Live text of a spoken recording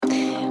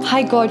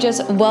Hi, gorgeous.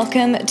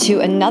 Welcome to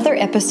another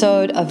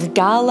episode of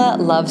Gala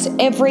Loves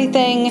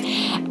Everything.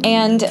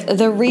 And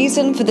the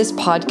reason for this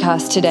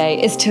podcast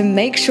today is to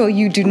make sure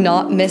you do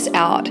not miss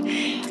out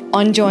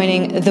on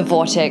joining the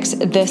Vortex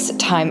this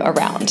time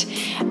around.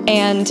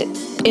 And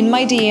in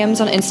my DMs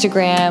on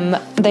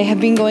Instagram, they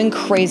have been going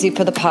crazy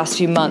for the past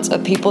few months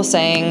of people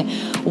saying,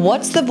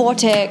 "What's the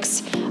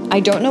Vortex? I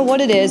don't know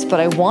what it is, but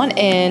I want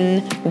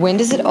in. When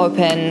does it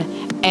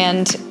open?"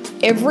 And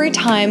every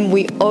time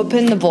we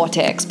open the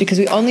Vortex, because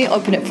we only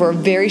open it for a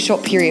very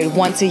short period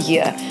once a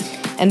year,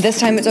 and this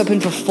time it's open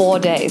for 4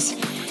 days.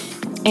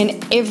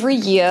 And every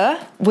year,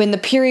 when the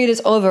period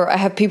is over, I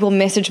have people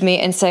message me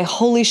and say,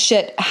 "Holy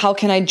shit, how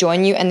can I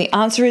join you?" And the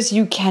answer is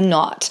you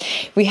cannot.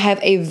 We have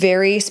a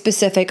very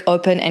specific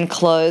open and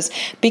close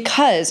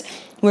because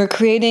we're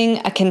creating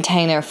a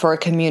container for a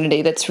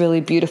community that's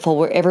really beautiful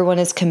where everyone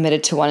is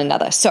committed to one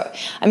another. So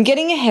I'm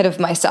getting ahead of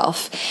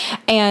myself,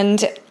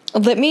 and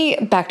let me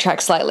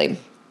backtrack slightly.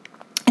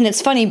 And it's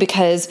funny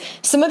because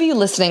some of you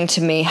listening to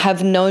me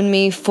have known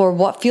me for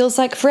what feels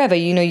like forever.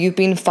 You know, you've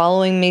been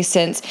following me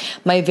since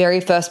my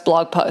very first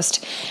blog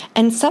post.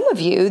 And some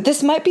of you,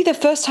 this might be the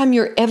first time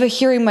you're ever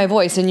hearing my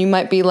voice, and you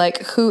might be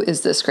like, "Who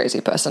is this crazy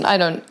person? I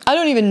don't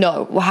even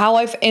know how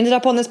I've ended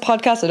up on this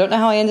podcast. I don't know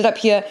how I ended up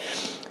here.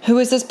 Who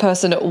is this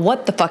person?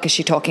 What the fuck is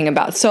she talking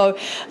about?" So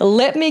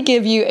let me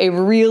give you a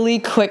really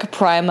quick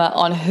primer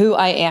on who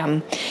I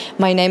am.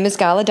 My name is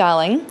Gala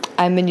Darling.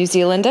 I'm a New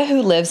Zealander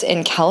who lives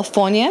in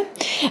California,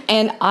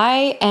 and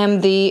I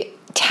am the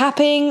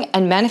tapping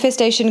and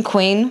manifestation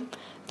queen.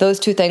 Those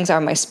two things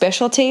are my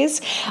specialties.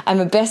 I'm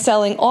a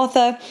best-selling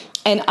author,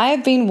 and I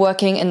have been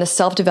working in the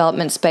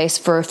self-development space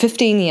for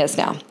 15 years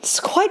now. It's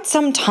quite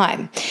some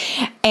time.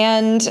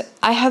 And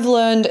I have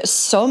learned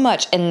so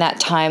much in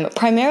that time,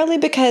 primarily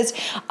because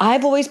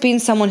I've always been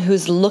someone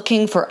who's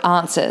looking for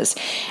answers.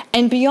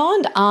 And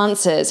beyond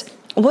answers,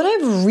 what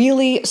I've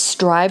really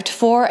strived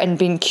for and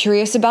been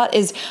curious about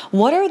is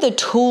what are the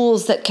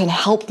tools that can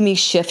help me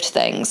shift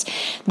things.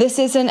 This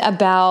isn't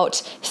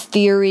about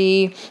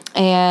theory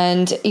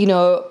and,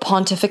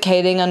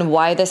 pontificating on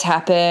why this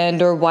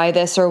happened or why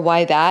this or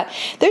why that.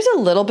 There's a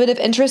little bit of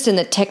interest in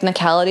the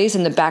technicalities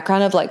and the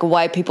background of like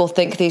why people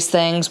think these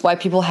things, why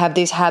people have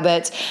these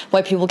habits,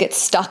 why people get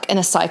stuck in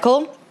a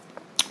cycle.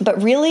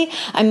 But really,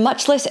 I'm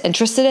much less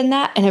interested in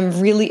that, and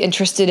I'm really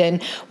interested in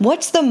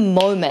what's the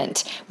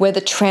moment where the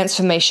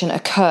transformation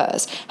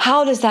occurs?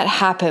 How does that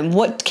happen?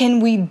 What can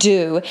we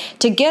do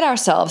to get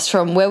ourselves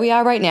from where we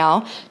are right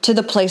now to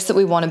the place that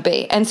we want to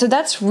be? And so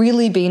that's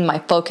really been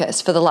my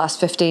focus for the last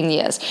 15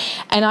 years.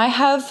 And I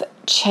have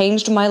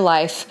changed my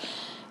life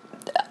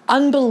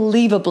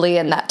unbelievably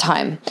in that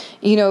time.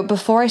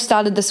 Before I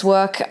started this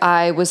work,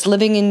 I was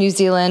living in New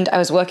Zealand. I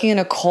was working in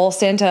a call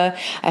center.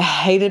 I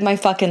hated my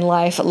fucking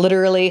life.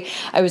 Literally,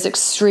 I was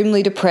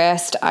extremely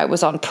depressed. I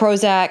was on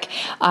Prozac.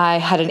 I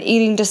had an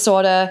eating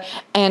disorder,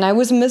 and I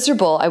was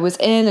miserable. I was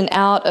in and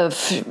out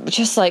of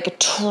just like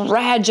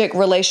tragic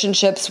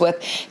relationships with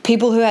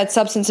people who had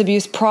substance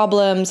abuse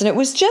problems, and it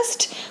was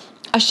just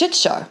a shit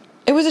show.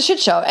 It was a shit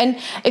show. And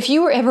if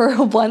you were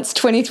ever once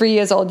 23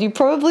 years old, you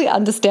probably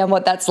understand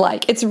what that's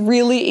like. It's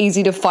really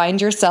easy to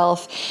find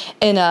yourself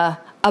in a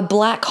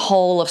black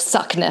hole of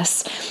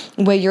suckness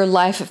where your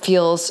life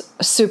feels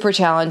super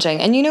challenging.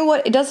 And you know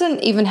what? It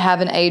doesn't even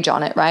have an age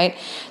on it, right?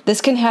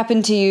 This can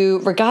happen to you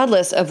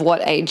regardless of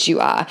what age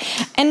you are.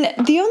 And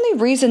the only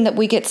reason that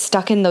we get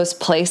stuck in those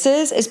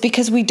places is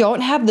because we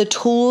don't have the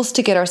tools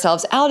to get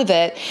ourselves out of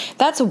it.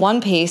 That's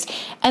one piece.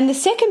 And the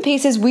second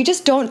piece is we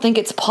just don't think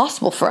it's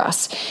possible for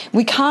us.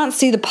 We can't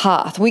see the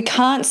path. We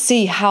can't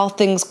see how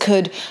things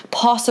could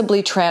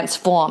possibly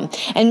transform.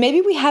 And maybe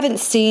we haven't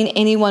seen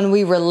anyone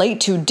we relate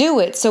to do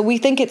it, so we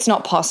think it's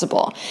not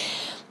possible.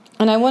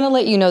 And I want to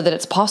let you know that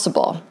it's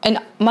possible. And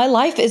my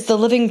life is the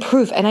living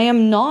proof. And I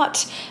am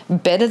not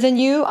better than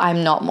you.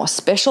 I'm not more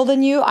special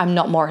than you. I'm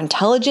not more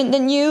intelligent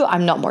than you.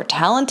 I'm not more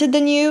talented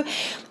than you.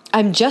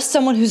 I'm just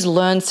someone who's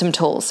learned some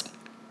tools.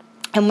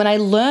 And when I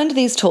learned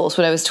these tools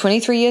when I was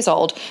 23 years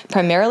old,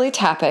 primarily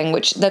tapping,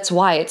 which that's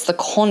why it's the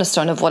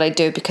cornerstone of what I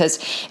do because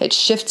it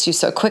shifts you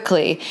so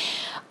quickly,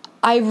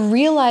 I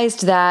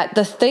realized that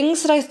the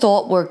things that I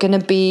thought were going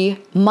to be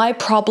my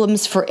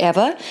problems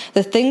forever,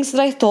 the things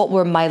that I thought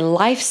were my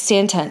life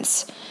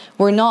sentence,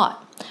 were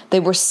not.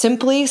 They were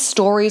simply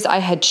stories I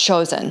had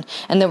chosen.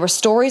 And there were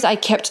stories I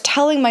kept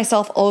telling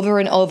myself over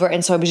and over.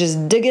 And so I was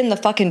just digging the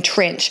fucking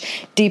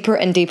trench deeper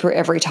and deeper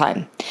every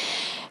time.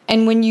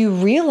 And when you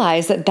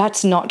realize that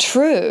that's not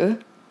true,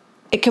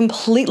 it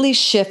completely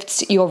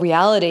shifts your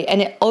reality and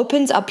it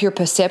opens up your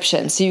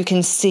perception so you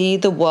can see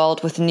the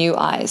world with new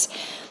eyes.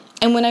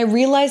 And when I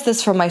realized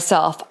this for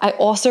myself, I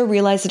also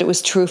realized that it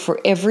was true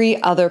for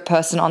every other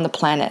person on the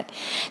planet,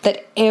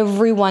 that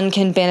everyone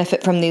can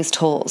benefit from these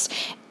tools.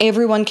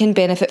 Everyone can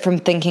benefit from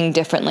thinking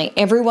differently.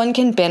 Everyone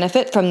can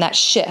benefit from that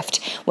shift,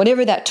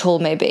 whatever that tool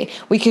may be.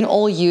 We can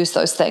all use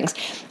those things.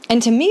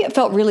 And to me, it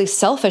felt really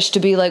selfish to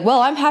be like,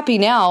 well, I'm happy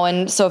now,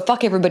 and so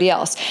fuck everybody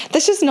else.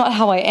 This is not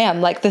how I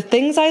am. Like, the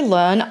things I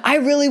learn, I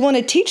really want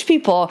to teach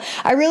people.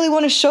 I really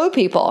want to show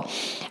people.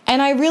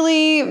 And I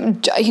really,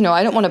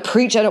 I don't want to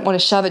preach. I don't want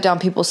to shove it down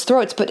people's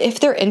throats. But if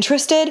they're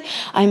interested,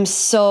 I'm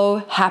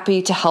so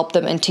happy to help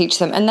them and teach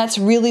them. And that's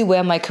really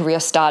where my career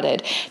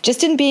started.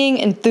 Just in being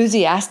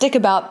enthusiastic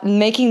about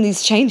making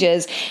these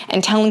changes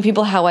and telling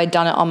people how I'd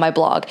done it on my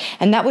blog.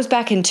 And that was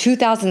back in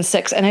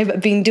 2006. And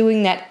I've been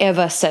doing that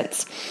ever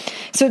since.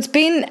 So it's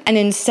been an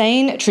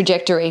insane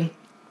trajectory.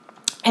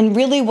 And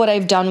really what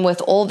I've done with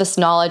all this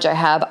knowledge I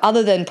have,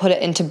 other than put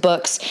it into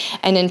books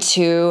and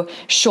into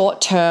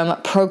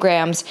short-term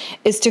programs,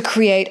 is to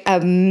create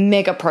a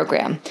mega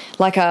program,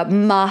 like a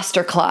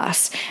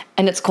masterclass,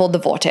 and it's called The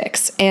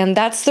Vortex. And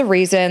that's the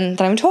reason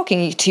that I'm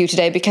talking to you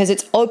today, because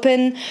it's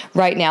open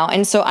right now.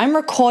 And so I'm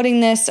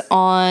recording this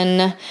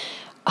on,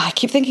 I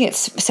keep thinking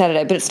it's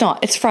Saturday, but it's not.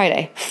 It's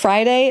Friday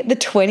the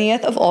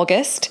 20th of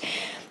August.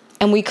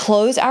 And we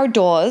close our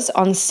doors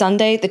on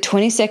Sunday, the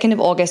 22nd of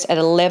August at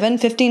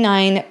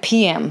 11:59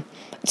 p.m.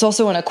 It's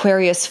also an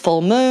Aquarius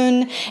full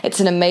moon. It's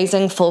an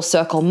amazing full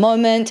circle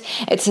moment.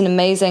 It's an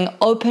amazing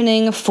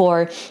opening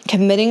for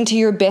committing to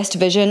your best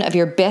vision of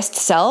your best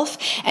self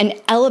and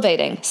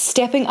elevating,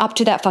 stepping up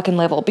to that fucking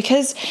level.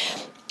 Because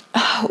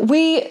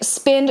we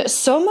spend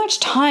so much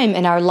time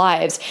in our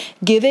lives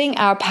giving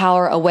our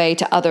power away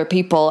to other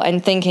people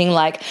and thinking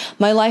like,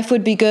 my life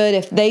would be good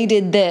if they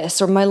did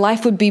this, or my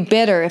life would be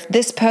better if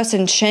this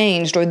person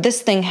changed or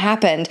this thing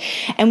happened.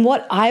 And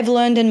what I've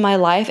learned in my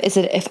life is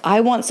that if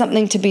I want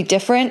something to be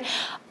different,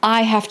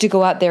 I have to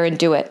go out there and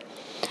do it.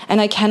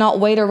 And I cannot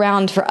wait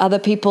around for other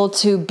people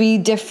to be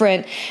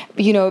different,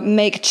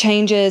 make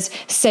changes,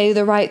 say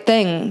the right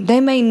thing. They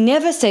may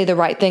never say the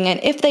right thing. And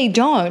if they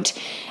don't,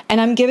 and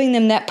I'm giving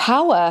them that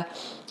power,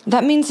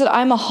 that means that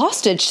I'm a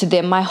hostage to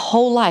them my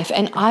whole life.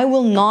 And I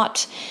will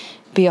not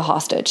be a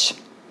hostage.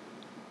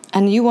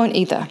 And you won't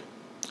either.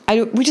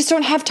 We just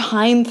don't have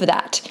time for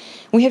that.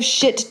 We have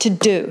shit to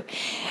do.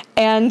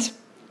 And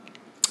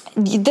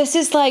this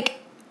is like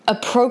a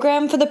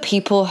program for the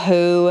people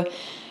who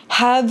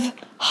have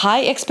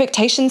high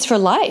expectations for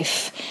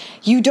life.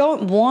 You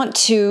don't want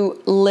to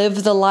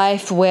live the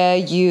life where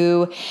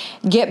you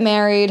get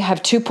married,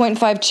 have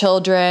 2.5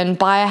 children,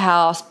 buy a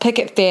house,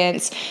 picket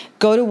fence,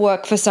 go to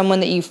work for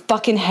someone that you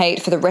fucking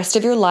hate for the rest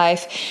of your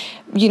life,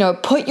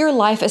 put your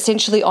life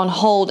essentially on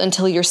hold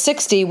until you're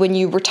 60 when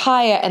you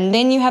retire, and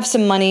then you have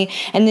some money,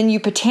 and then you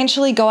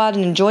potentially go out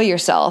and enjoy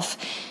yourself.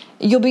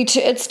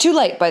 It's too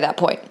late by that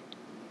point.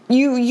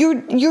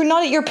 You're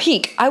not at your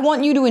peak. I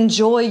want you to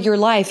enjoy your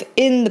life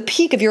in the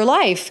peak of your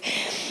life.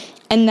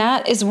 And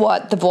that is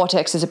what The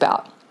Vortex is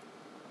about.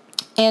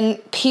 And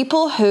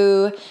people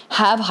who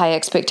have high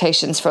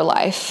expectations for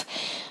life,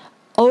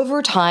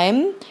 over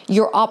time,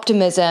 your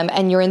optimism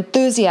and your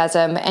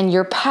enthusiasm and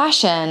your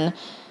passion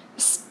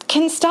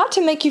can start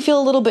to make you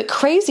feel a little bit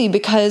crazy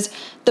because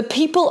the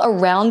people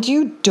around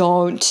you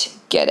don't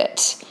get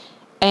it.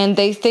 And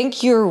they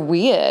think you're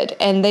weird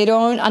and they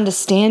don't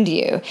understand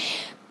you.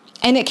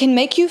 And it can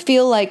make you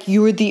feel like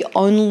you're the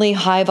only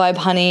high vibe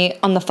honey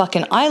on the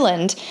fucking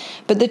island.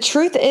 But the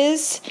truth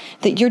is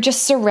that you're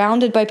just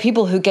surrounded by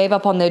people who gave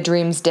up on their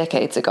dreams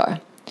decades ago.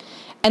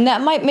 And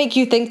that might make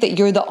you think that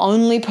you're the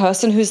only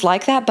person who's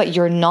like that, but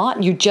you're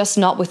not. You're just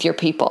not with your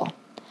people.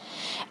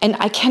 And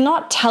I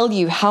cannot tell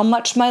you how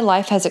much my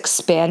life has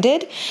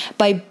expanded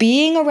by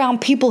being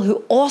around people who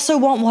also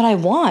want what I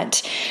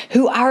want,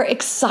 who are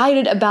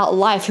excited about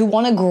life, who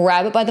want to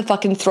grab it by the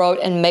fucking throat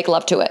and make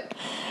love to it.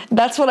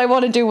 That's what I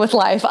want to do with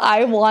life.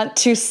 I want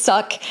to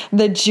suck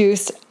the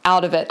juice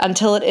out of it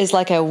until it is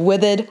like a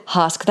withered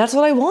husk. That's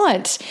what I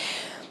want.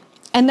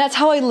 And that's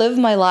how I live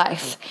my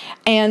life.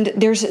 And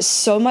there's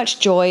so much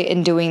joy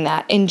in doing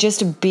that, in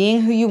just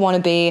being who you want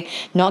to be,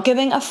 not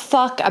giving a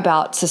fuck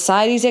about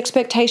society's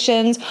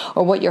expectations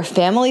or what your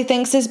family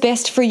thinks is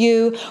best for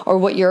you or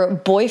what your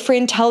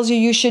boyfriend tells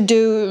you should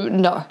do.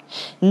 No,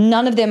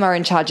 none of them are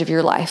in charge of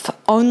your life.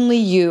 Only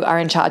you are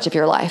in charge of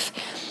your life.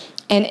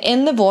 And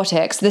in The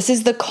Vortex, this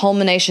is the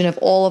culmination of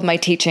all of my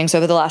teachings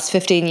over the last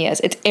 15 years.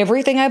 It's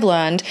everything I've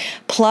learned,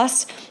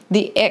 plus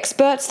the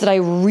experts that I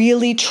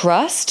really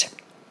trust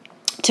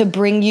to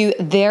bring you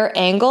their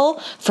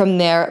angle from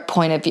their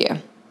point of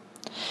view.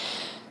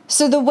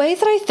 So the way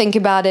that I think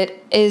about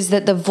it is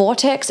that The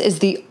Vortex is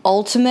the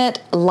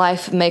ultimate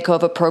life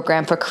makeover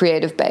program for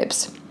creative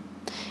babes.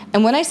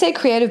 And when I say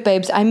creative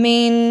babes, I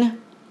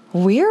mean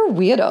we're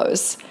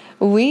weirdos.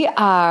 We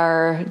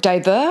are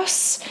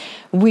diverse.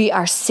 We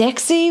are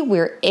sexy,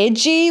 we're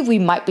edgy, we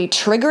might be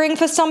triggering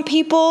for some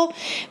people.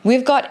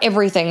 We've got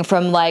everything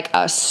from like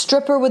a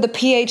stripper with a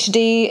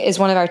PhD is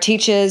one of our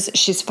teachers.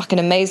 She's fucking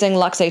amazing,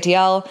 Lux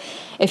ATL,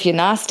 if you're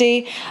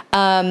nasty.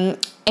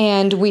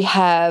 And we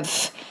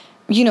have,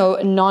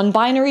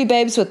 non-binary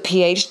babes with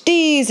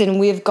PhDs, and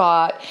we've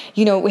got,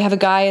 we have a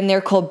guy in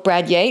there called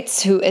Brad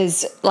Yates, who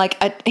is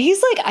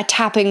he's like a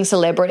tapping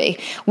celebrity.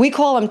 We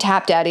call him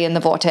Tap Daddy in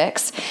The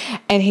Vortex,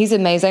 and he's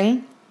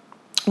amazing.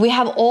 we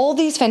have all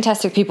these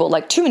fantastic people,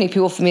 like too many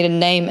people for me to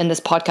name in this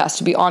podcast,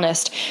 to be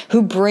honest,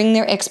 who bring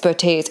their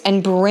expertise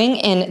and bring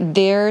in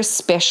their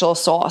special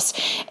sauce.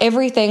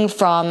 Everything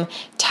from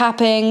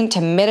tapping to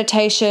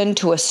meditation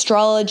to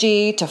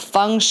astrology to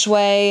feng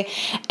shui,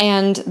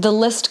 and the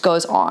list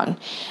goes on.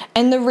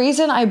 And the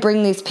reason I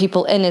bring these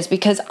people in is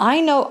because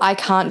I know I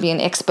can't be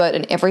an expert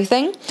in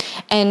everything,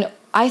 and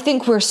I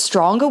think we're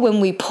stronger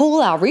when we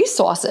pool our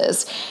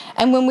resources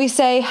and when we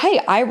say, hey,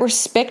 I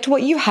respect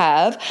what you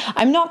have.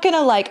 I'm not going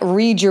to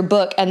read your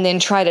book and then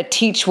try to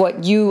teach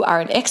what you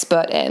are an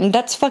expert in.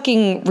 That's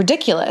fucking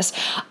ridiculous.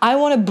 I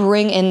want to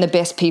bring in the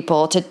best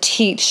people to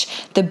teach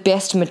the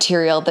best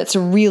material that's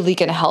really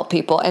going to help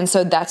people. And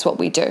so that's what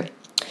we do.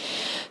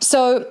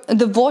 So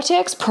the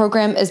Vortex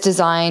program is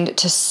designed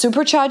to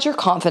supercharge your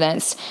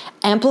confidence,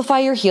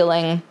 amplify your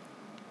healing,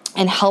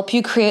 and help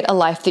you create a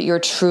life that you're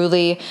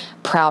truly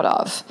proud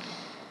of.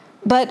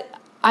 But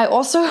I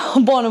also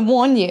want to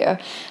warn you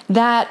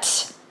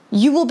that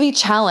you will be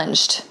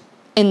challenged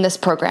in this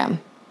program.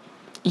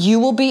 You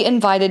will be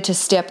invited to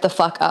step the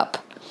fuck up.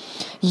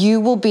 You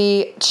will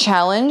be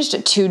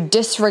challenged to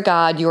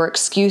disregard your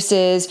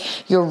excuses,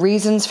 your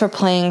reasons for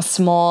playing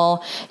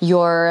small,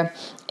 your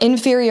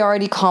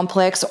inferiority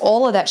complex,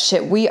 all of that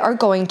shit. We are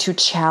going to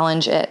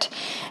challenge it.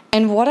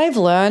 And what I've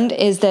learned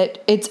is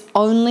that it's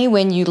only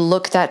when you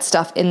look that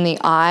stuff in the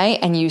eye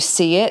and you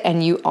see it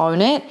and you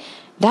own it,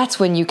 that's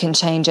when you can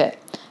change it.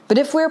 But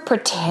if we're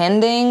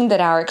pretending that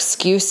our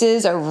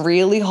excuses are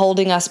really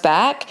holding us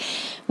back,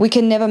 we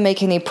can never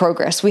make any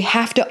progress. We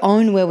have to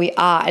own where we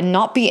are and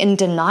not be in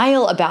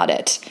denial about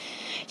it.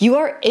 You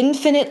are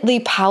infinitely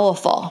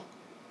powerful.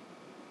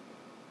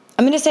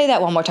 I'm going to say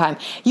that one more time.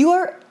 You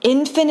are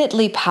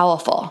infinitely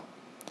powerful.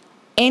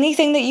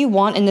 Anything that you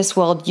want in this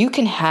world, you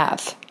can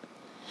have.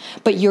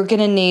 But you're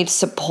going to need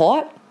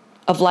support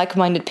of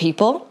like-minded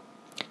people.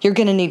 You're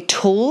going to need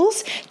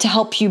tools to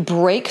help you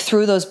break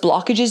through those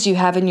blockages you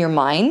have in your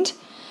mind.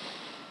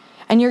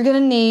 And you're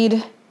going to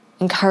need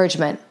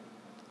encouragement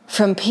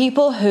from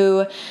people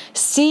who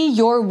see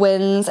your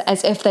wins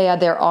as if they are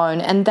their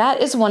own. And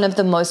that is one of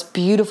the most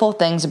beautiful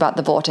things about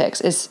the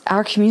Vortex, is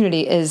our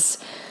community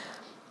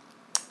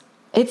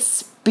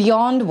it's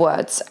beyond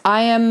words.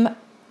 I am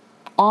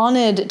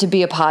honored to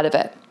be a part of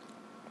it.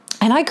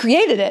 And I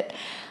created it.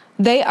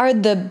 They are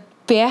the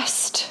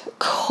best,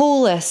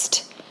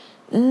 coolest,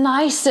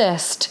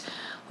 nicest,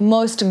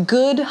 most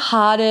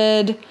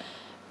good-hearted,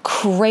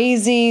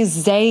 crazy,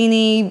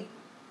 zany,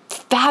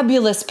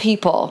 fabulous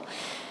people.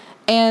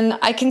 And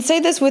I can say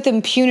this with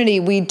impunity.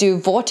 We do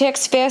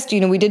Vortex Fest.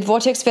 We did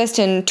Vortex Fest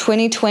in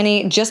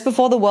 2020, just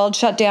before the world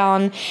shut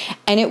down.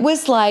 And it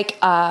was like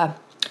a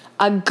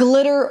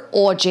glitter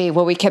orgy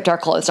where we kept our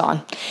clothes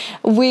on.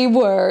 We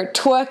were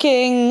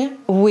twerking,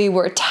 we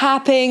were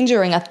tapping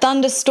during a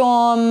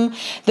thunderstorm,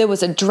 there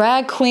was a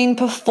drag queen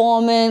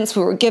performance,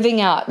 we were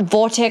giving out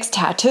vortex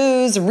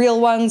tattoos, real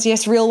ones,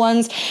 yes, real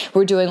ones. We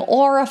were doing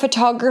aura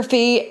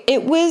photography.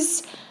 It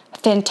was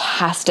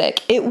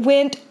fantastic. It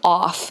went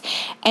off.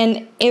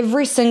 And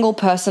every single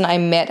person I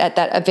met at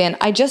that event,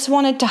 I just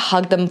wanted to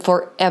hug them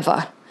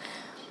forever.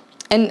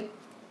 And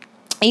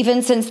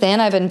even since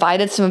then, I've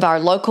invited some of our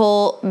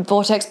local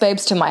Vortex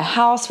babes to my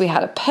house. We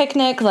had a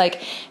picnic.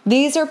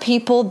 These are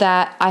people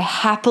that I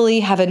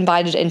happily have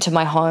invited into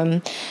my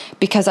home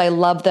because I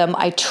love them.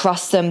 I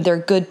trust them. They're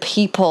good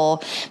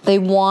people. They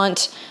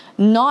want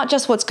not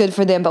just what's good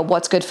for them, but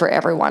what's good for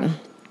everyone.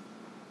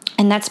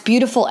 And that's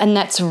beautiful and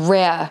that's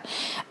rare.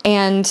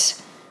 And,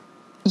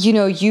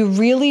 you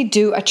really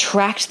do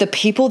attract the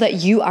people that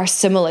you are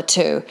similar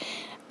to.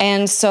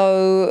 And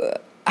so,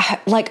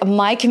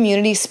 my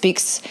community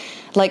speaks,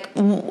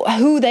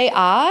 who they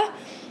are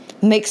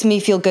makes me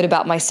feel good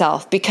about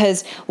myself,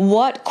 because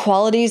what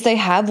qualities they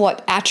have,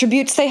 what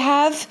attributes they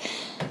have,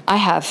 I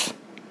have.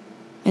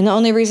 And the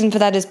only reason for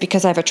that is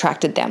because I've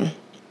attracted them.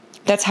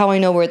 That's how I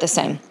know we're the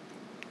same.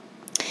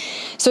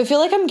 So I feel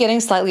like I'm getting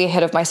slightly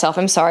ahead of myself.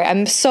 I'm sorry.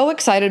 I'm so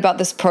excited about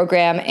this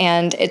program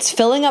and it's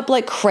filling up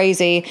like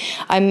crazy.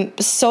 I'm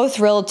so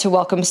thrilled to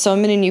welcome so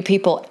many new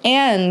people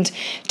and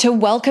to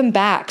welcome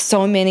back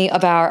so many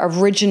of our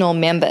original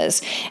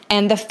members.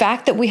 And the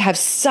fact that we have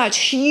such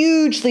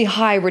hugely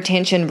high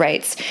retention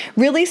rates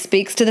really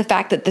speaks to the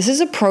fact that this is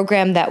a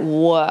program that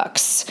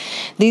works.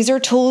 These are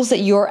tools that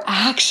you're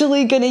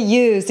actually going to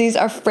use. These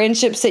are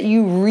friendships that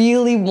you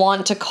really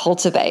want to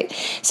cultivate.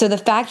 So the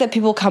fact that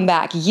people come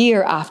back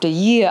year after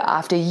year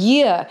after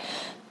year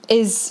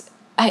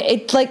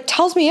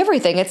tells me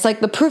everything. It's like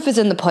the proof is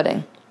in the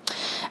pudding.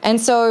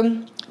 And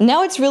so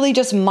now it's really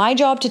just my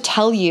job to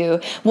tell you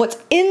what's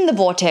in the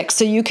Vortex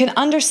so you can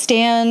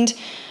understand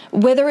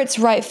whether it's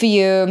right for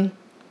you,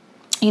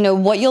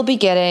 what you'll be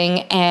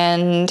getting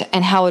and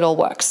how it all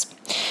works.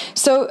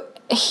 So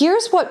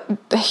here's what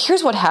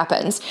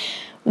happens.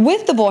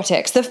 With the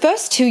Vortex, the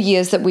first 2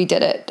 years that we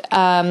did it,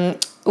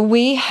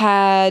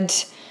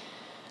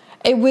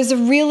 it was a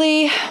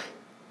really...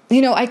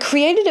 I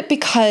created it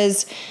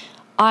because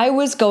I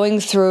was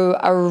going through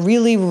a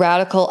really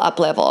radical up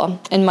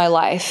level in my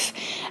life.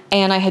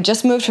 and I had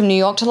just moved from New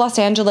York to Los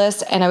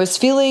Angeles, and I was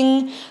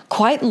feeling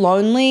quite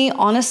lonely,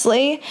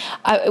 honestly.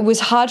 It was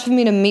hard for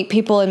me to meet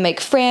people and make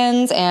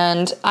friends,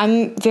 and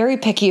I'm very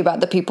picky about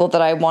the people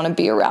that I want to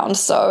be around.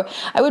 So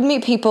I would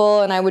meet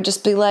people and I would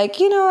just be like,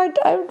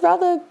 I'd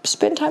rather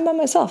spend time by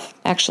myself,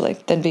 actually,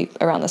 than be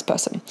around this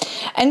person.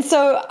 And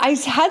so I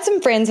had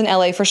some friends in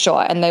LA for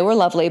sure, and they were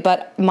lovely,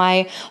 but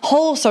my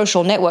whole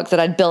social network that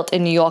I'd built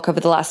in New York over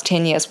the last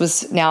 10 years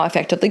was now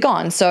effectively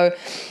gone. So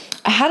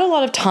I had a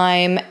lot of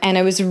time, and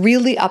I was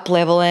really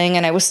up-leveling,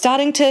 and I was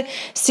starting to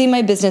see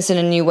my business in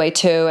a new way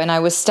too, and I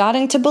was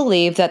starting to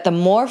believe that the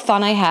more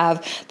fun I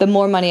have, the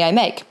more money I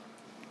make.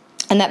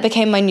 And that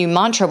became my new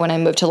mantra when I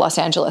moved to Los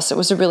Angeles. It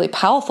was a really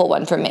powerful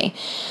one for me.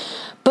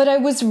 But I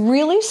was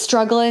really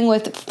struggling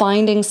with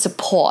finding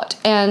support.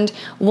 And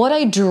what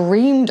I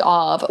dreamed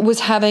of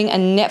was having a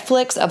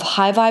Netflix of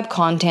high vibe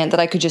content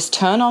that I could just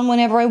turn on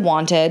whenever I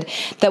wanted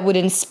that would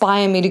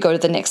inspire me to go to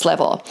the next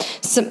level.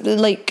 So,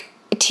 like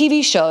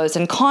TV shows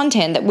and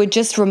content that would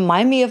just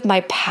remind me of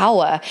my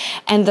power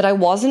and that I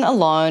wasn't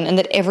alone and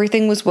that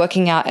everything was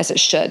working out as it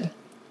should.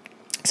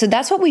 So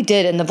that's what we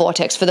did in The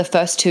Vortex for the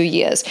first 2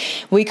 years.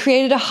 We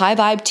created a high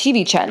vibe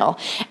TV channel,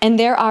 and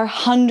there are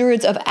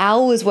hundreds of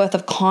hours worth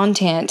of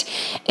content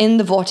in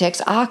The Vortex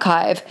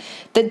archive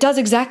that does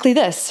exactly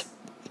this.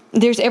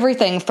 There's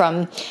everything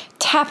from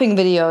tapping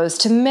videos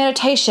to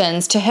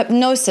meditations to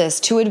hypnosis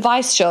to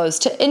advice shows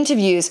to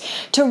interviews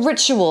to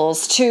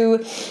rituals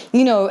to,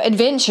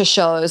 adventure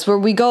shows where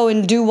we go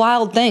and do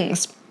wild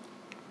things.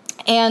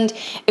 And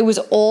it was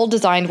all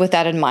designed with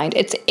that in mind.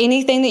 It's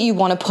anything that you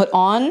want to put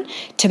on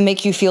to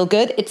make you feel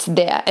good, it's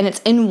there and it's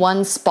in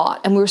one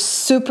spot. And we were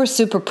super,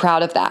 super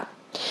proud of that.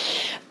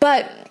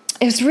 But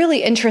it was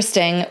really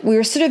interesting. We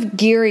were sort of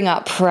gearing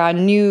up for our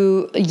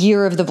new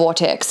year of the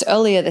Vortex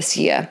earlier this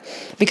year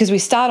because we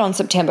start on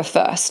September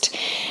 1st.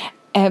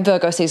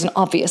 Virgo season,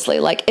 obviously,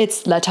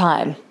 it's the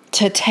time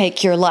to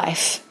take your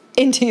life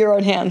into your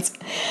own hands.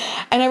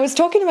 And I was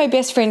talking to my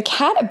best friend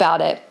Kat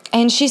about it.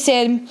 And she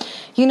said,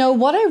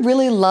 what I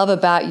really love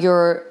about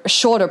your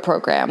shorter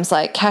programs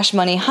like Cash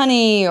Money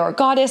Honey or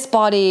Goddess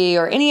Body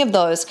or any of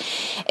those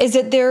is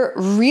that they're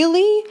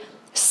really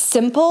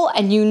simple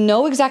and you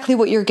know exactly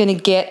what you're going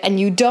to get and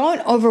you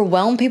don't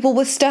overwhelm people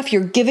with stuff.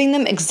 You're giving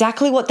them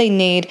exactly what they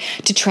need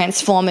to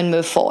transform and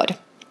move forward.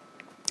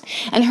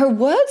 And her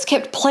words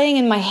kept playing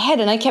in my head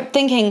and I kept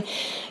thinking,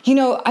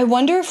 I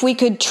wonder if we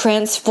could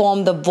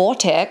transform the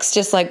Vortex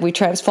just like we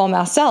transform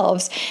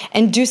ourselves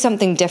and do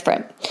something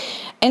different.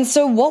 And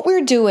so what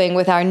we're doing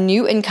with our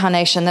new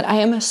incarnation that I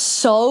am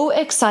so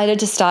excited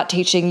to start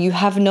teaching, you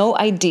have no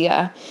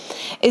idea,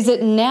 is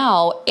that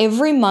now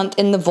every month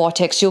in the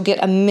Vortex, you'll get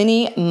a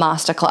mini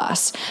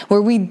masterclass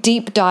where we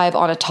deep dive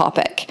on a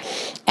topic.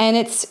 And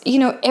it's,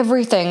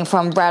 everything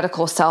from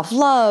radical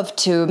self-love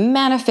to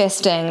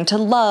manifesting to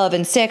love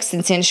and sex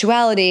and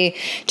sensuality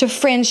to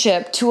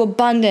friendship to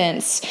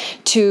abundance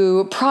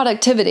to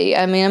productivity.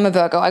 I mean, I'm a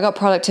Virgo. I got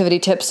productivity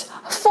tips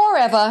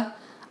forever.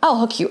 I'll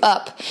hook you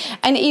up.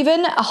 And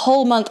even a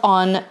whole month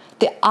on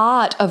the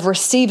art of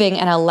receiving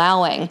and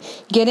allowing,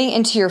 getting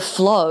into your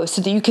flow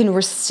so that you can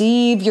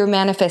receive your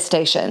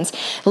manifestations,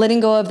 letting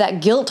go of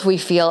that guilt we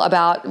feel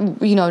about,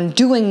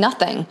 doing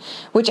nothing,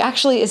 which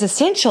actually is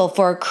essential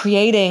for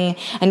creating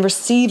and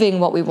receiving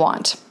what we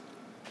want.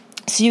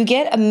 So you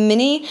get a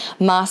mini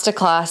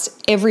masterclass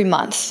every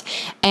month,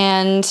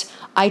 and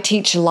I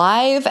teach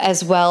live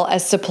as well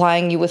as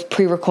supplying you with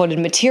pre-recorded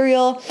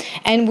material.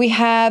 And we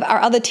have our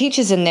other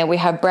teachers in there. We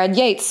have Brad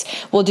Yates.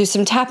 We'll do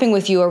some tapping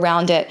with you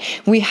around it.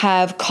 We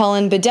have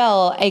Colin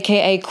Bedell,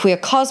 aka Queer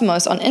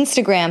Cosmos on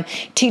Instagram,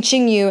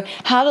 teaching you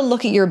how to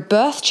look at your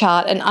birth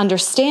chart and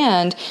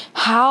understand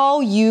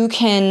how you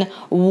can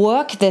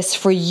work this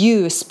for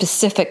you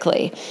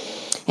specifically.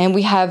 And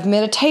we have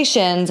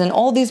meditations and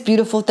all these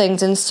beautiful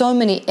things and so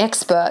many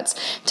experts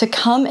to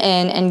come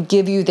in and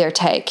give you their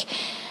take.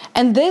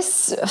 And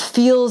this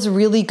feels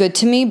really good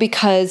to me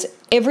because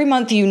every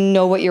month you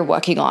know what you're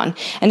working on.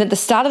 And at the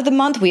start of the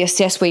month, we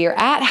assess where you're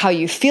at, how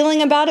you're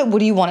feeling about it, what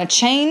do you want to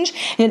change?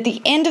 And at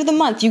the end of the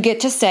month, you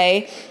get to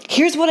say,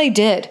 here's what I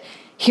did.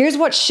 Here's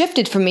what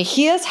shifted for me.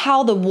 Here's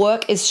how the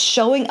work is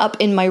showing up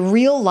in my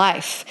real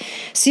life.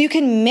 So you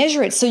can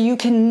measure it, so you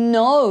can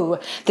know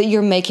that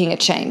you're making a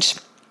change.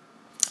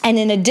 And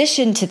in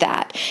addition to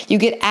that, you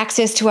get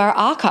access to our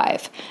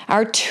archive,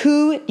 our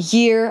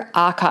 2-year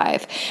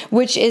archive,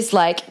 which is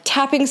like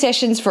tapping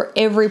sessions for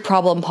every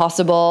problem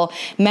possible,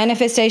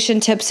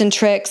 manifestation tips and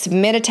tricks,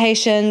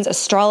 meditations,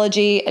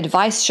 astrology,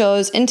 advice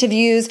shows,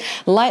 interviews,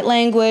 light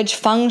language,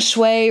 feng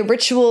shui,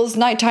 rituals,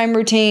 nighttime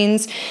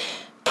routines,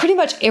 pretty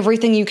much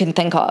everything you can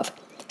think of.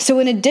 So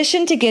in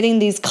addition to getting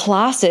these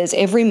classes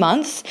every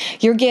month,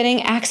 you're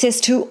getting access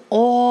to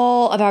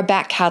all of our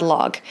back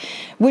catalog,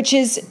 which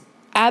is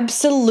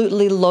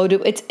absolutely loaded.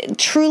 It's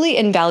truly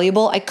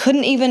invaluable. I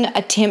couldn't even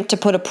attempt to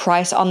put a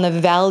price on the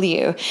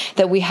value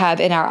that we have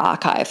in our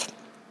archive.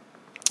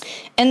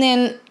 And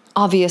then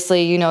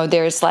Obviously,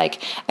 there's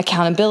like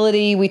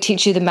accountability. We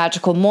teach you the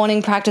magical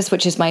morning practice,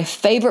 which is my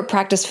favorite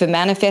practice for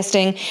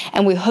manifesting.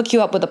 And we hook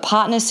you up with a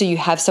partner so you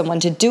have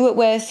someone to do it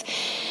with.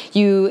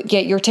 You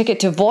get your ticket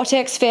to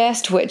Vortex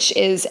Fest, which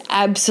is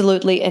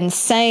absolutely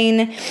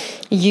insane.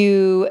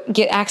 You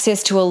get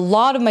access to a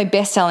lot of my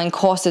best-selling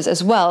courses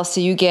as well.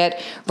 So you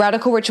get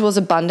Radical Rituals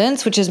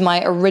Abundance, which is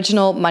my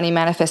original money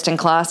manifesting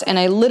class. And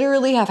I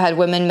literally have had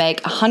women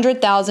make $100,000,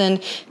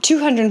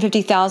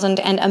 $250,000,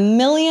 and $1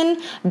 million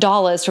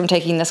from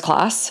taking this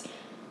class.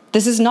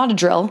 This is not a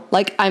drill.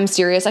 Like, I'm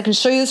serious. I can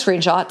show you the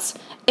screenshots.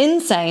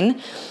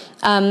 Insane.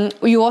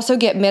 You also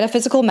get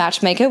Metaphysical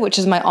Matchmaker, which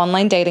is my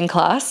online dating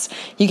class.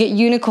 You get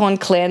Unicorn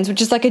Cleanse,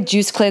 which is like a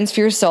juice cleanse for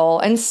your soul,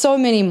 and so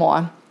many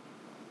more.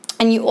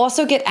 And you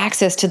also get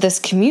access to this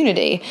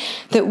community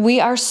that we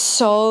are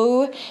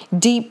so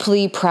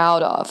deeply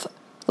proud of.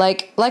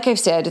 Like I've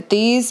said,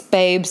 these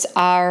babes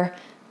are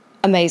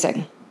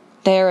amazing.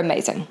 They're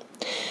amazing.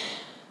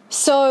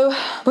 So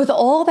with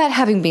all that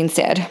having been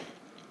said,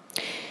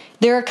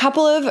 there are a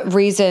couple of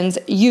reasons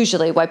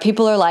usually why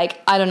people are like,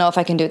 I don't know if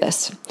I can do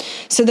this.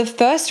 So the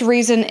first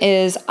reason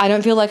is I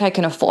don't feel like I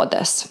can afford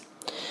this.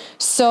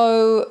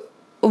 So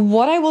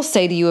what I will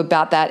say to you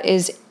about that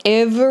is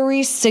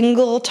every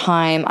single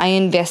time I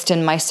invest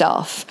in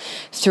myself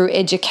through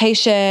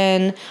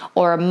education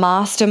or a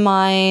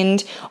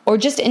mastermind or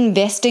just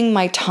investing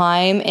my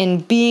time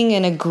in being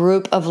in a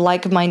group of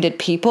like-minded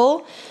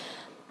people,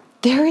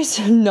 there is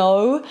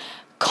no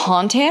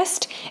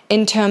contest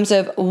in terms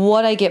of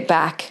what I get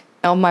back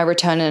on my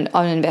return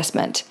on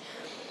investment.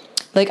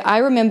 Like, I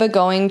remember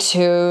going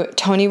to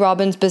Tony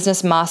Robbins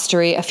Business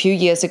Mastery a few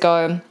years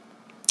ago.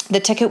 The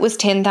ticket was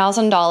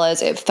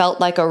 $10,000. It felt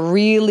like a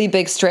really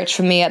big stretch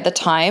for me at the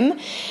time.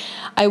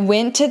 I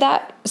went to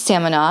that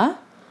seminar.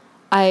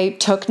 I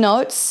took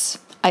notes.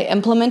 I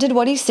implemented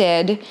what he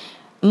said.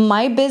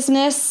 My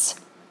business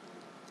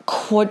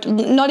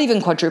not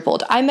even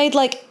quadrupled. I made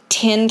like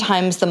 10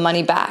 times the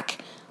money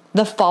back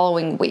the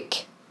following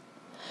week.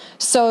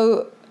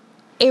 So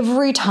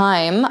every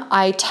time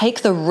I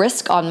take the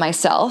risk on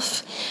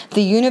myself,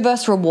 the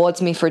universe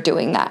rewards me for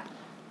doing that.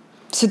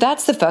 So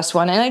that's the first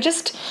one.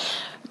 And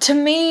to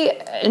me,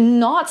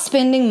 not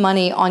spending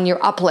money on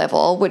your up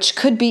level, which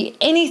could be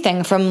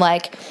anything from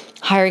like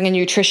hiring a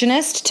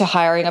nutritionist to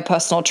hiring a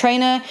personal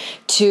trainer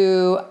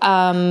to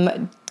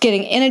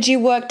getting energy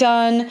work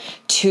done,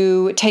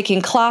 to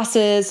taking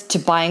classes, to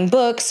buying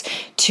books,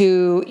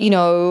 to,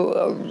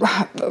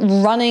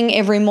 running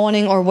every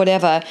morning or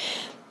whatever.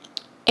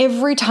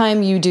 Every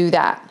time you do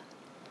that,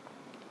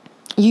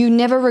 you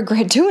never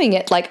regret doing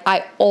it. Like,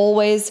 I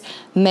always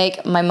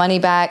make my money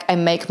back. I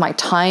make my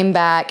time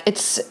back.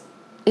 It's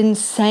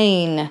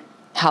insane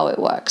how it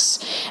works.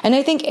 And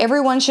I think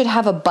everyone should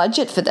have a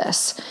budget for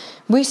this.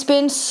 We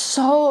spend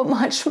so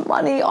much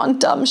money on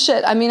dumb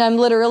shit. I mean, I'm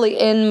literally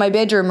in my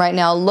bedroom right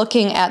now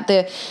looking at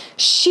the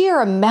sheer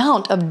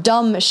amount of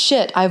dumb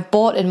shit I've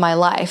bought in my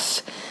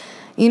life.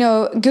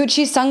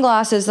 Gucci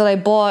sunglasses that I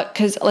bought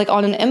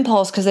on an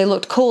impulse because they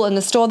looked cool in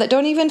the store that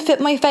don't even fit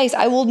my face.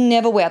 I will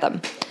never wear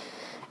them.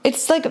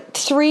 It's like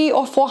 $300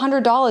 or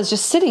 $400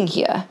 just sitting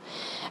here.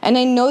 And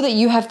I know that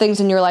you have things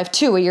in your life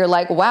too where you're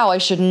like, wow, I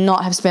should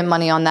not have spent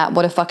money on that.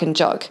 What a fucking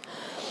joke.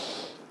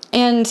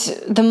 And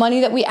the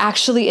money that we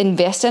actually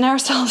invest in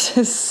ourselves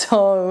is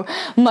so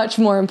much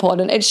more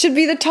important. It should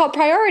be the top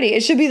priority.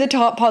 It should be the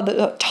top of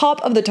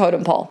the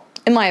totem pole,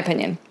 in my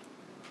opinion.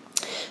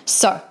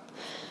 So,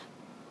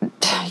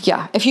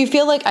 yeah, if you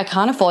feel like I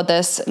can't afford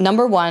this,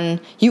 number one,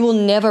 you will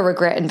never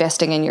regret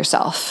investing in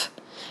yourself.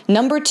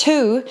 Number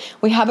two,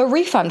 we have a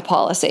refund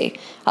policy,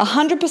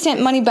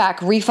 100% money back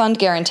refund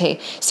guarantee.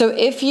 So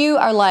if you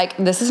are like,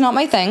 this is not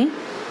my thing,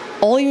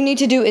 all you need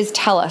to do is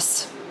tell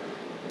us.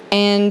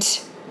 And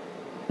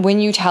when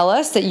you tell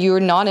us that you're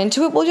not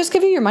into it, we'll just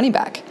give you your money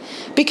back.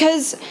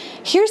 Because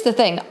here's the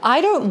thing,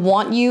 I don't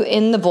want you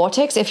in the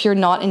vortex if you're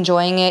not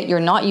enjoying it, you're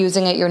not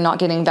using it, you're not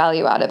getting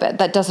value out of it.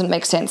 That doesn't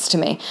make sense to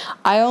me.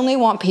 I only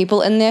want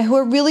people in there who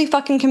are really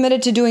fucking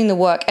committed to doing the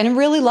work and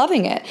really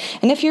loving it.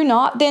 And if you're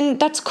not, then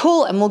that's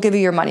cool and we'll give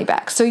you your money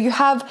back. So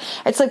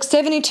it's like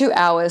 72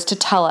 hours to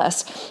tell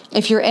us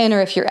if you're in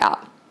or if you're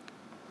out.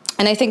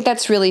 And I think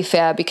that's really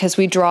fair because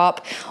we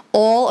drop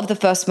all of the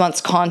first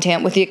month's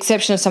content with the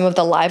exception of some of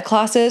the live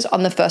classes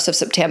on the 1st of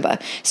September.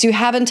 So you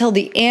have until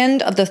the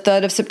end of the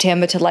 3rd of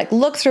September to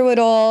look through it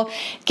all,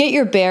 get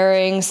your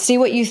bearings, see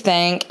what you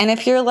think. And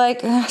if you're like,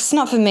 it's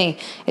not for me,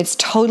 it's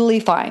totally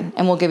fine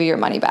and we'll give you your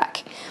money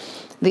back.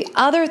 The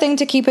other thing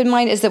to keep in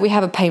mind is that we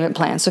have a payment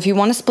plan. So if you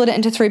want to split it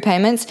into 3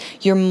 payments,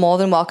 you're more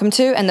than welcome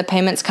to, and the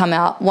payments come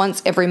out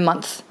once every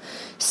month.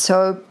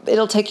 So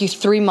it'll take you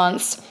 3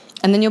 months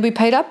and then you'll be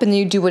paid up and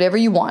you do whatever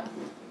you want.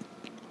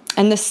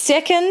 And the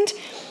second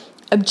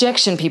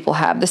objection people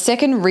have, the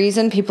second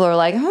reason people are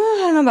like, I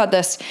don't know about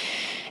this,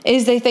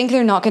 is they think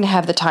they're not going to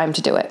have the time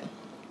to do it.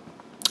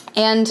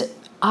 And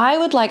I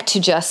would like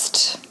to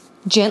just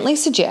gently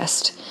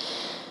suggest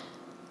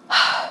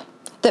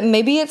that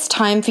maybe it's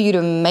time for you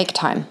to make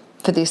time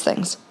for these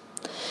things.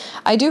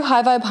 I do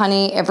High Vibe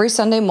Honey every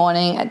Sunday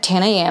morning at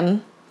 10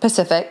 a.m.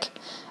 Pacific.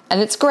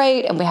 And it's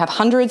great, and we have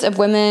hundreds of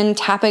women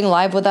tapping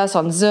live with us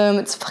on Zoom.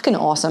 It's fucking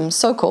awesome,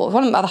 so cool.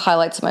 One of the other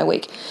highlights of my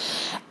week.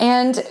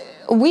 And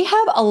we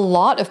have a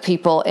lot of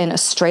people in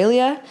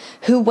Australia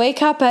who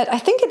wake up at, I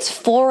think it's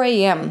 4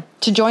 a.m.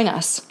 to join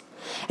us.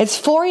 It's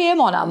 4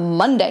 a.m. on a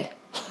Monday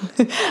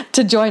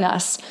to join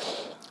us.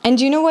 And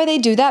do you know why they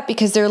do that?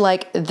 Because they're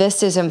like,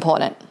 this is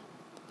important.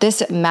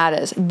 This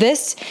matters.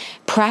 This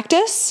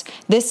practice,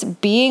 this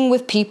being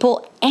with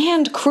people,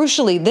 and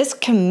crucially, this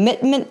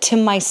commitment to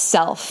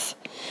myself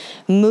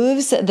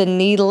moves the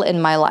needle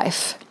in my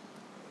life.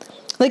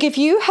 Like if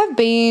you have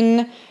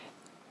been,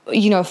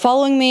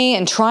 following me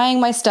and trying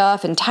my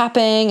stuff and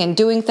tapping and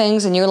doing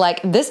things and you're like,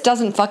 this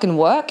doesn't fucking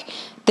work,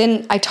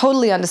 then I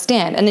totally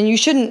understand. And then you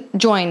shouldn't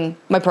join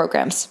my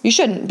programs. You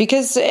shouldn't,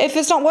 because if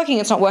it's not working,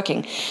 it's not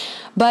working.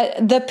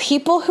 But the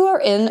people who are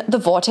in the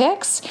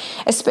vortex,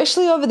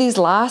 especially over this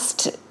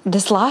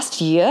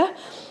last year,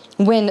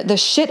 when the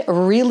shit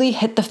really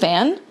hit the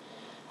fan,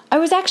 I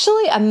was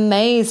actually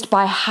amazed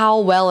by how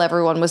well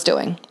everyone was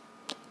doing.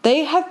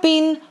 They have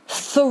been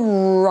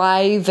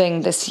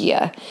thriving this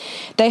year.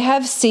 They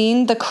have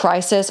seen the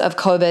crisis of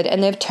COVID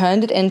and they've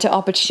turned it into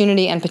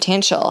opportunity and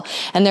potential.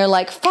 And they're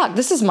like, fuck,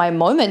 this is my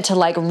moment to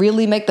like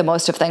really make the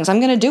most of things. I'm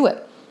going to do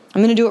it.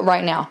 I'm going to do it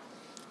right now.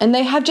 And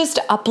they have just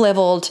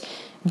up-leveled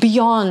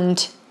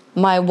beyond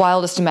my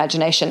wildest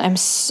imagination. I'm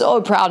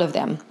so proud of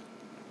them.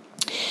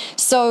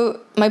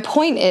 So my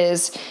point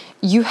is,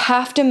 you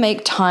have to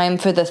make time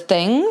for the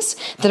things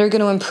that are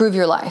going to improve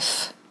your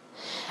life.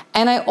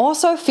 And I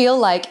also feel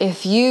like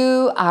if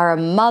you are a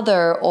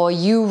mother or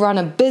you run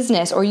a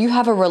business or you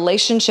have a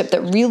relationship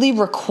that really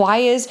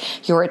requires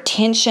your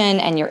attention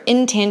and your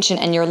intention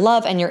and your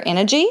love and your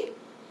energy,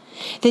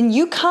 then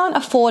you can't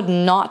afford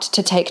not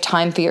to take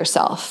time for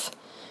yourself,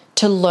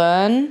 to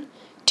learn,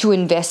 to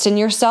invest in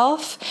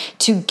yourself,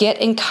 to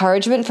get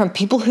encouragement from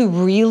people who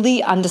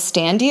really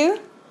understand you.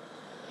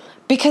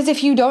 Because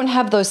if you don't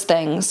have those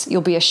things,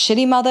 you'll be a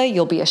shitty mother,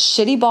 you'll be a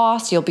shitty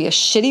boss, you'll be a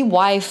shitty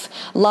wife,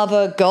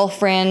 lover,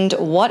 girlfriend,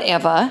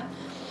 whatever.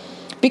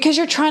 Because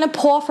you're trying to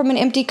pour from an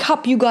empty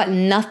cup, you got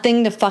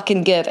nothing to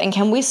fucking give. And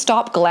can we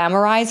stop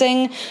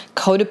glamorizing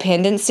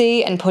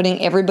codependency and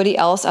putting everybody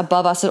else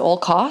above us at all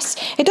costs?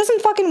 It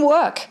doesn't fucking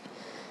work.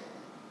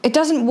 It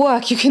doesn't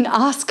work. You can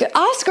ask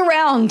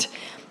around.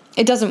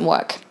 It doesn't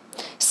work.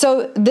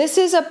 So this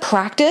is a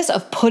practice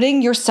of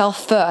putting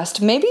yourself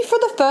first, maybe for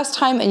the first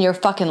time in your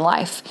fucking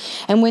life.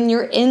 And when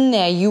you're in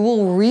there, you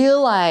will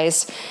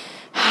realize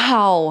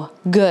how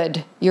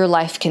good your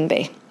life can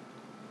be.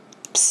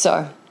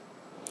 So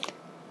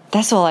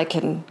that's all I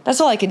can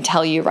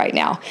tell you right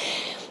now.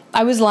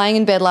 I was lying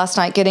in bed last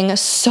night getting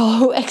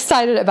so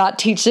excited about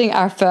teaching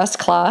our first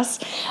class.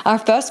 Our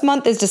first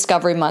month is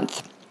Discovery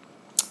Month.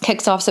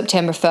 Kicks off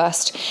September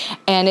 1st.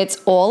 And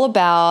it's all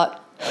about,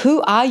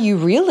 who are you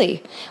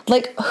really?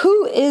 Like,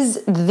 who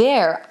is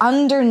there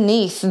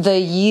underneath the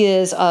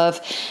years of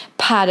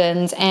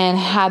patterns and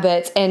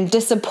habits and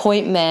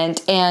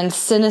disappointment and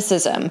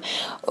cynicism?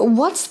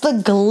 What's the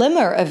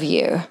glimmer of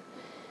you?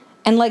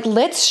 And like,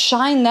 let's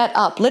shine that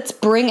up. Let's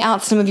bring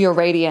out some of your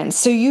radiance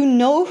so you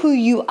know who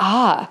you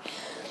are.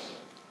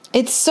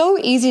 It's so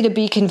easy to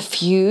be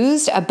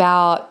confused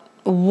about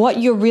what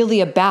you're really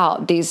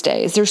about these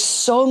days. There's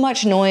so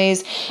much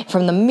noise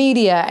from the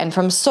media and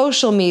from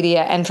social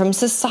media and from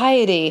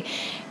society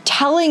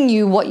telling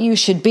you what you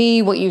should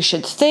be, what you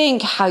should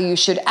think, how you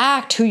should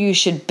act, who you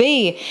should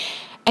be.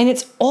 And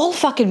it's all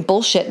fucking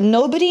bullshit.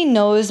 Nobody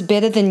knows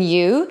better than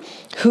you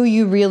who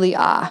you really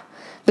are.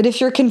 But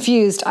if you're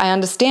confused, I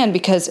understand,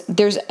 because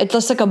it's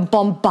just like a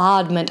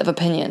bombardment of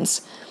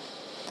opinions.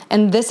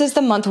 And this is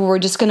the month where we're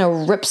just going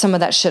to rip some of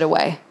that shit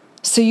away.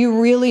 So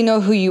you really know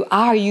who you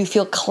are. You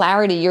feel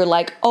clarity. You're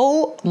like,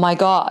 oh my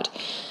God,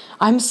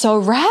 I'm so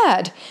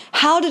rad.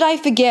 How did I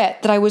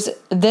forget that I was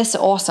this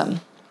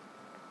awesome?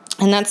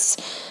 And that's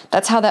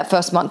how that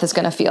first month is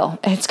going to feel.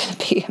 It's going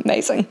to be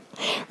amazing.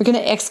 We're going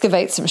to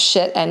excavate some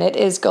shit and it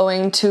is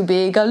going to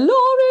be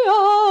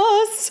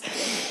glorious.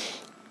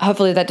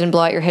 Hopefully that didn't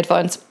blow out your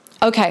headphones.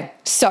 Okay,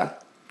 so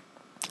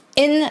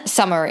in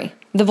summary,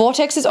 the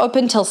Vortex is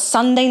open till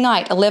Sunday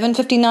night,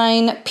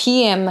 11:59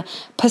 p.m.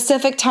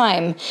 Pacific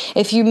time.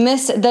 If you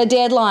miss the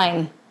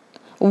deadline,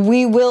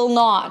 we will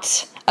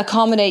not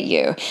accommodate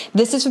you.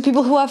 This is for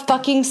people who are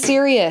fucking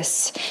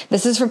serious.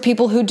 This is for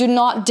people who do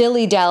not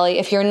dilly-dally.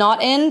 If you're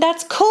not in,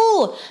 that's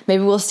cool.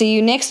 Maybe we'll see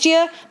you next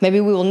year.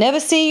 Maybe we will never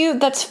see you.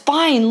 That's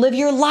fine. Live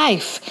your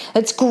life.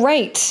 That's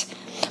great.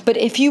 But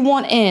if you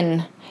want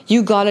in,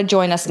 you gotta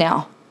join us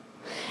now.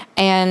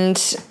 And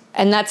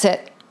that's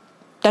it.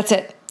 That's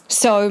it.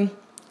 So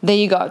there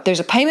you go.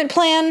 There's a payment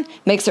plan,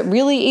 makes it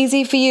really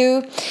easy for you.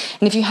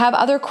 And if you have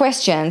other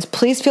questions,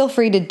 please feel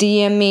free to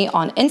DM me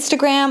on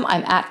Instagram.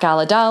 I'm at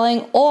Gala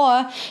Darling,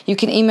 or you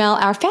can email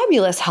our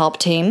fabulous help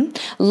team,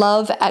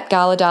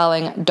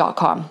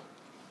 love@galadarling.com.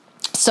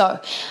 So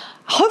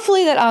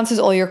hopefully that answers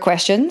all your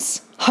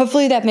questions.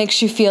 Hopefully that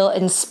makes you feel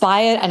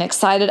inspired and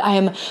excited. I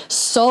am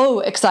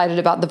so excited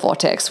about the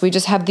Vortex. We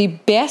just have the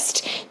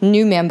best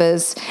new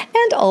members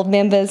and old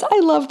members. I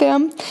love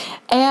them.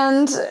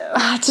 And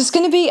it's just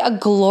going to be a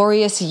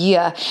glorious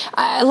year.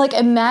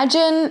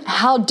 Imagine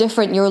how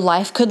different your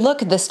life could look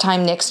this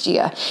time next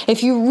year.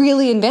 If you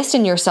really invest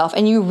in yourself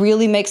and you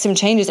really make some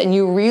changes and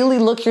you really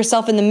look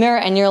yourself in the mirror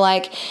and you're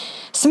like,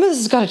 some of this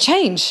has got to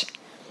change.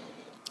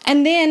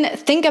 And then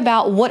think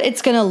about what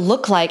it's going to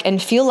look like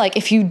and feel like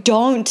if you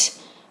don't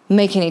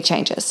make any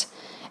changes,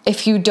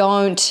 if you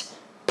don't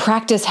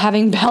practice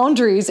having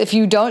boundaries, if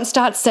you don't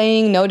start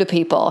saying no to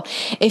people,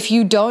 if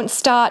you don't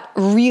start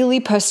really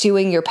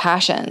pursuing your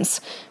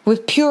passions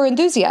with pure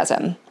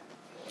enthusiasm.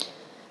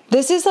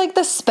 This is like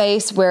the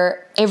space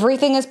where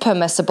everything is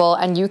permissible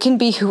and you can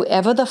be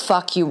whoever the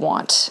fuck you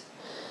want.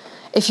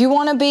 If you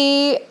want to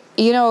be,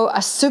 a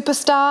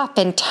superstar,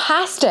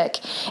 fantastic.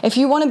 If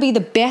you want to be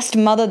the best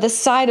mother this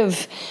side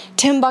of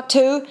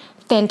Timbuktu,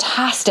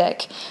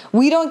 fantastic.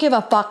 We don't give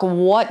a fuck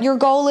what your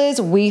goal is.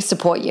 We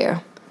support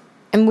you.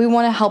 And we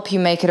want to help you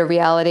make it a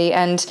reality.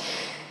 And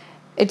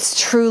it's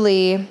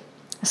truly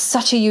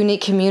such a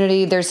unique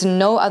community. There's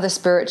no other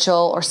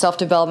spiritual or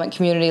self-development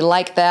community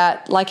like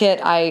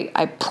it.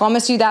 I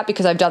promise you that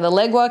because I've done the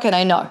legwork and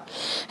I know.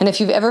 And if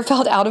you've ever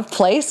felt out of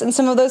place in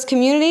some of those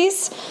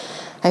communities,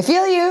 I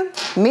feel you.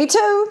 Me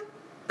too.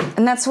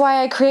 And that's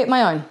why I create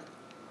my own.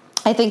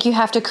 I think you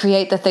have to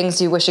create the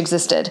things you wish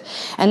existed.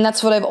 And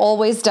that's what I've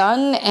always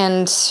done.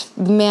 And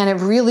man,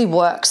 it really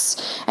works.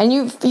 And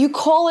you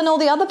call in all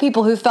the other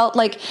people who felt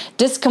like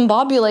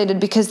discombobulated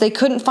because they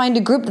couldn't find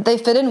a group that they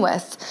fit in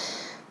with.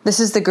 This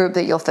is the group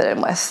that you'll fit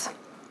in with.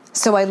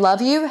 So I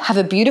love you. Have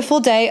a beautiful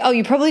day. Oh,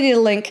 you probably need a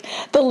link.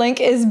 The link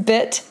is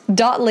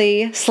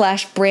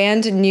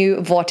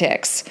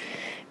bit.ly/brandnewvortex.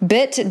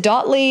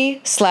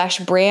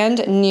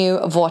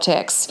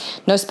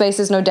 bit.ly/brandnewvortex. No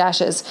spaces, no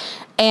dashes.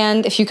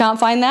 And if you can't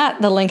find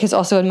that, the link is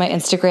also in my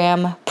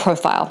Instagram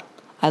profile.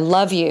 I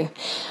love you.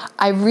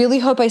 I really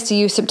hope I see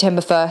you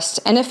September 1st.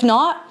 And if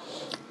not,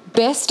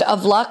 best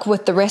of luck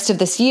with the rest of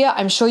this year.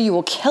 I'm sure you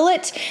will kill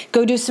it.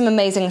 Go do some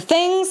amazing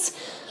things.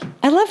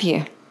 I love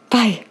you.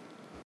 Bye.